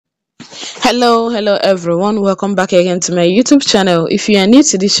Hello everyone. Welcome back again to my YouTube channel. If you are new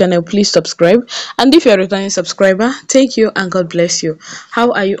to this channel, please subscribe. And if you're a returning subscriber, thank you and God bless you.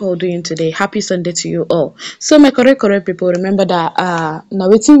 How are you all doing today? Happy Sunday to you all. So my correct people, remember that now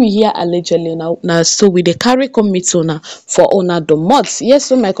wetin we hear allegedly now so we dey carry come meet una for una domot. Yes,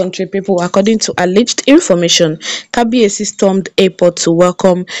 so my country people, according to alleged information, Kabiyesi stormed airport to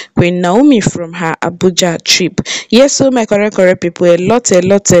welcome Queen Naomi from her Abuja trip. Yes, so my correct people, a lot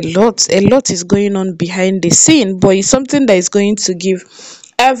is going on behind the scene, but it's something that is going to give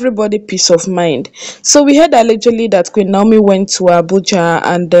everybody peace of mind. So we heard allegedly that Queen Naomi went to Abuja,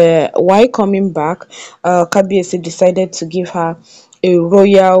 and while coming back, Kabiyesi decided to give her a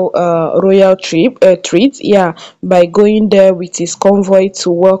royal treat, yeah, by going there with his convoy to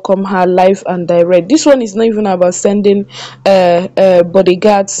welcome her live and direct. This one is not even about sending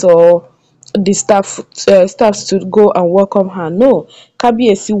bodyguards or the staffs to go and welcome her. No,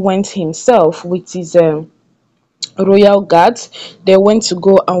 Kabiyesi went himself with his royal guards. They went to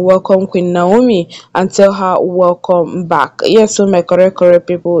go and welcome Queen Naomi and tell her welcome back. Yes, so my correct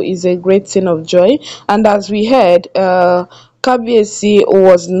people, is a great thing of joy. And as we heard, Kabiyesi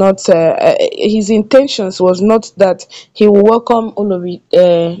was not his intentions was not that he will welcome olori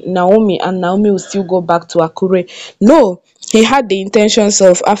Naomi and Naomi will still go back to Akure. No, he had the intentions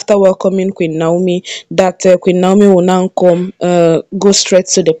of, after welcoming Queen Naomi, that Queen Naomi will now come go straight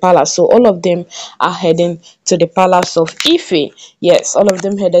to the palace. So all of them are heading to the palace of Ife. Yes, all of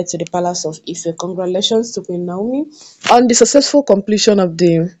them headed to the palace of Ife. Congratulations to Queen Naomi on the successful completion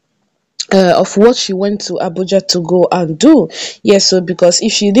of what she went to Abuja to go and do. Yes, so because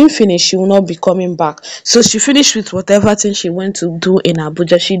if she didn't finish, she will not be coming back. So she finished with whatever thing she went to do in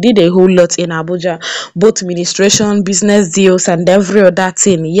Abuja. She did a whole lot in Abuja, both ministration, business deals, and every other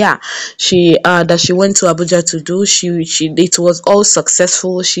thing. Yeah, she that she went to Abuja to do. She it was all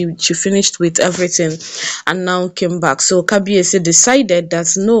successful. She finished with everything, and now came back. So Kabiyesi decided that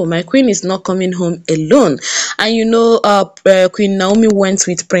no, my queen is not coming home alone. And Queen Naomi went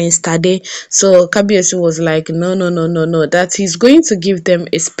with Prince Tade. So Kabiyesi was like, no, that he's going to give them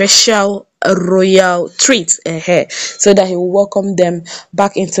a special royal treat so that he will welcome them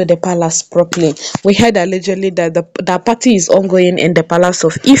back into the palace properly. We heard allegedly that the party is ongoing in the palace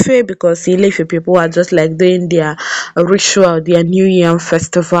of Ife, because Ife people are just like doing their ritual, their New Year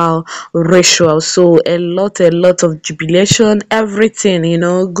festival ritual. So a lot of jubilation, everything,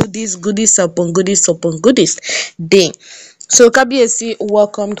 goodies upon goodies day. So Kabiyesi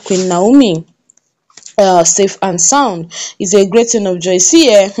welcomed Queen Naomi safe and sound. Is a great thing of joy. See,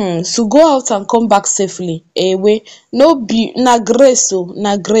 to go out and come back safely away, no be na grace,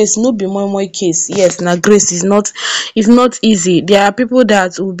 na grace, no be more case. Yes, na grace is not, it's not easy. There are people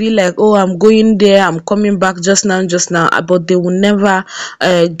that will be like, oh, I'm going there, I'm coming back just now, but they will never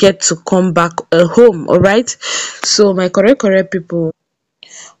get to come back home. All right. So my correct people,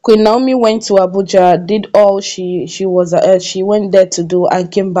 Queen Naomi went to Abuja, did all she went there to do,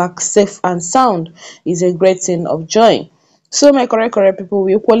 and came back safe and sound. Is a great thing of joy. So my correct people,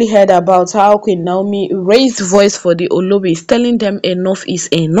 we equally heard about how Queen Naomi raised voice for the Olobis, telling them enough is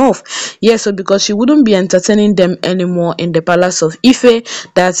enough. Yes, so because she wouldn't be entertaining them anymore in the palace of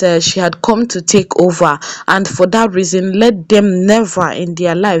Ife, that she had come to take over, and for that reason, let them never in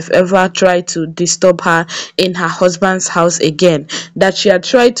their life ever try to disturb her in her husband's house again. That she had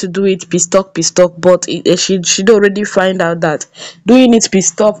tried to do it peace talk, but she'd already find out that doing it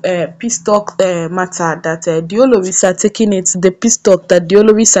peace talk matter, that the Olobis are taking it, the peace talk, that the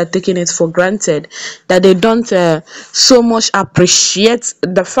Olobis are taking it for granted, that they don't so much appreciate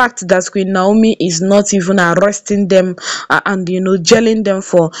the fact that Queen Naomi is not even arresting them and jailing them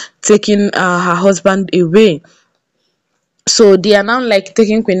for taking her husband away. So they are now like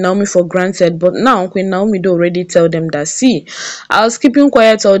taking Queen Naomi for granted, but now Queen Naomi do already tell them that, see, I was keeping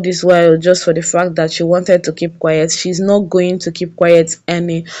quiet all this while just for the fact that she wanted to keep quiet. She's not going to keep quiet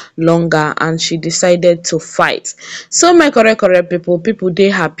any longer, and she decided to fight. So my correct people they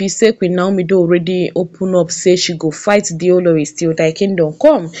happy, say Queen Naomi do already open up, say she go fight the Oloris till thy kingdom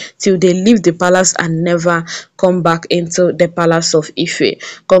come, till they leave the palace and never come back into the palace of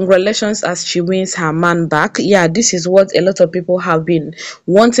Ife. Congratulations as she wins her man back. Yeah, this is what a lot of people have been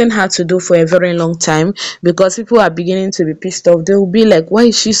wanting her to do for a very long time, because people are beginning to be pissed off. They will be like, why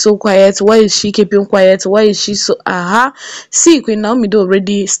is she so quiet? Why is she keeping quiet? Why is she so see, Queen Naomi do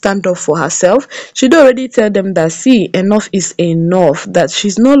already stand up for herself. She do already tell them that, see, enough is enough, that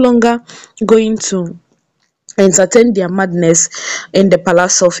she's no longer going to entertain their madness in the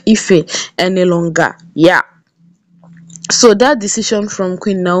palace of Ife any longer. Yeah. So that decision from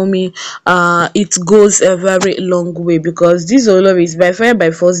Queen Naomi, it goes a very long way, because these Oloris, by fire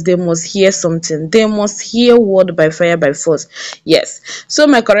by force, they must hear something. They must hear word by fire by force. Yes. So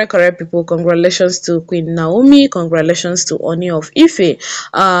my correct people, congratulations to Queen Naomi, congratulations to Ooni of Ife.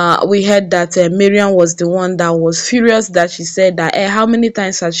 We heard that Mariam was the one that was furious, that she said that how many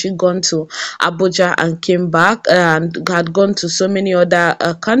times has she gone to Abuja and came back, and had gone to so many other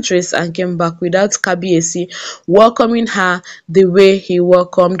countries and came back without Kabiyesi welcoming her the way he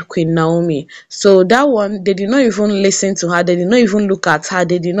welcomed Queen Naomi. So that one, they did not even listen to her, they did not even look at her,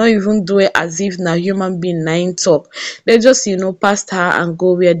 they did not even do it as if na human being na im talk. They just, passed her and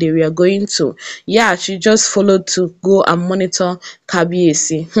go where they were going to. Yeah, she just followed to go and monitor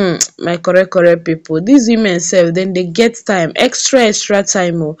Kabiyesi. My correct people. These women sef, then they get time, extra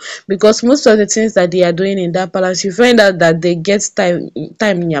time, because most of the things that they are doing in that palace, you find out that they get time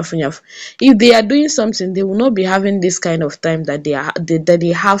nyafu nyafu. If they are doing something, they will not be having this kind of time that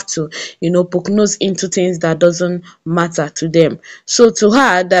they have to, poke nose into things that doesn't matter to them. So to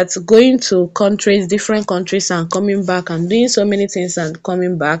her, that's going to different countries, and coming back and doing so many things and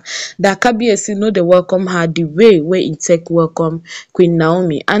coming back, that Kabiyesi no dey welcome her the way e take welcome Queen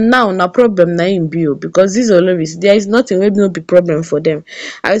Naomi. And now na problem na im be, because dis Oloris, there is nothing wey no be problem for them.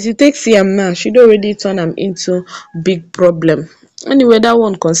 As you take see am now, she don already turn am into big problem. Anyway, that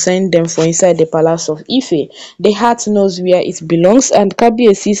one concern them for inside the palace of Ife. The heart knows where it belongs, and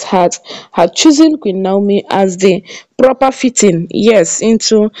Kabiyesi's heart had chosen Queen Naomi as the proper fitting, yes,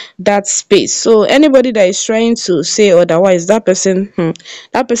 into that space. So anybody that is trying to say otherwise, that person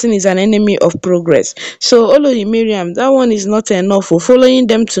is an enemy of progress. So Olori Mariam, that one is not enough for following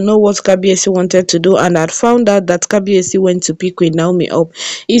them to know what Kabiyesi wanted to do, and had found out that Kabiyesi went to pick Queen Naomi up.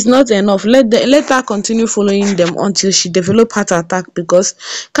 It's not enough. Let her continue following them until she develop heart attack, because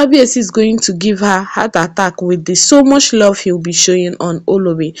Kabiyesi is going to give her heart attack with the so much love he'll be showing on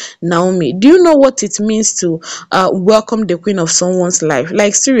Olori Naomi. Do you know what it means to welcome the queen of someone's life?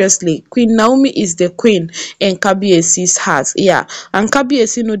 Like seriously, Queen Naomi is the queen in Kabiyesi's heart. Yeah, and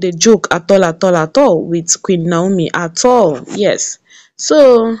Kabiyesi no dey joke at all with Queen Naomi at all. Yes.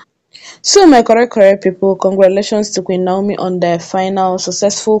 So my correct people, congratulations to Queen Naomi on the final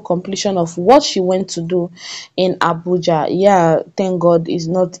successful completion of what she went to do in Abuja. Yeah, thank God it's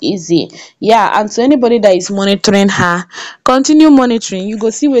not easy. Yeah, and to anybody that is monitoring her, continue monitoring. You go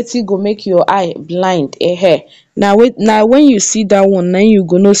see wetin go make your eye blind. Now when you see that one, now you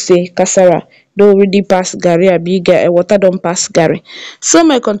go know say kasara don already pass garri, abi water don pass garri. So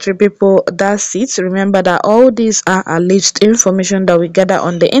my country people, that's it. Remember that all these are alleged information that we gather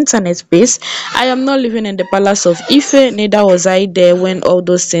on the internet space. I am not living in the palace of Ife, neither was I there when all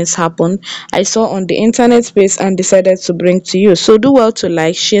those things happened. I saw on the internet space and decided to bring to you. So do well to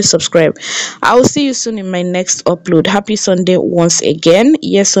like, share, subscribe. I will see you soon in my next upload. Happy Sunday once again.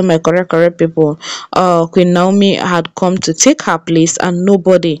 Yes, so my correct people, Queen Naomi had come to take her place, and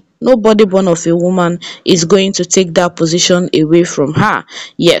nobody born of a woman is going to take that position away from her.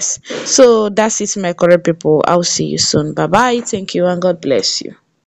 Yes, so that's it, my correct people. I'll see you soon. Bye bye. Thank you and God bless you.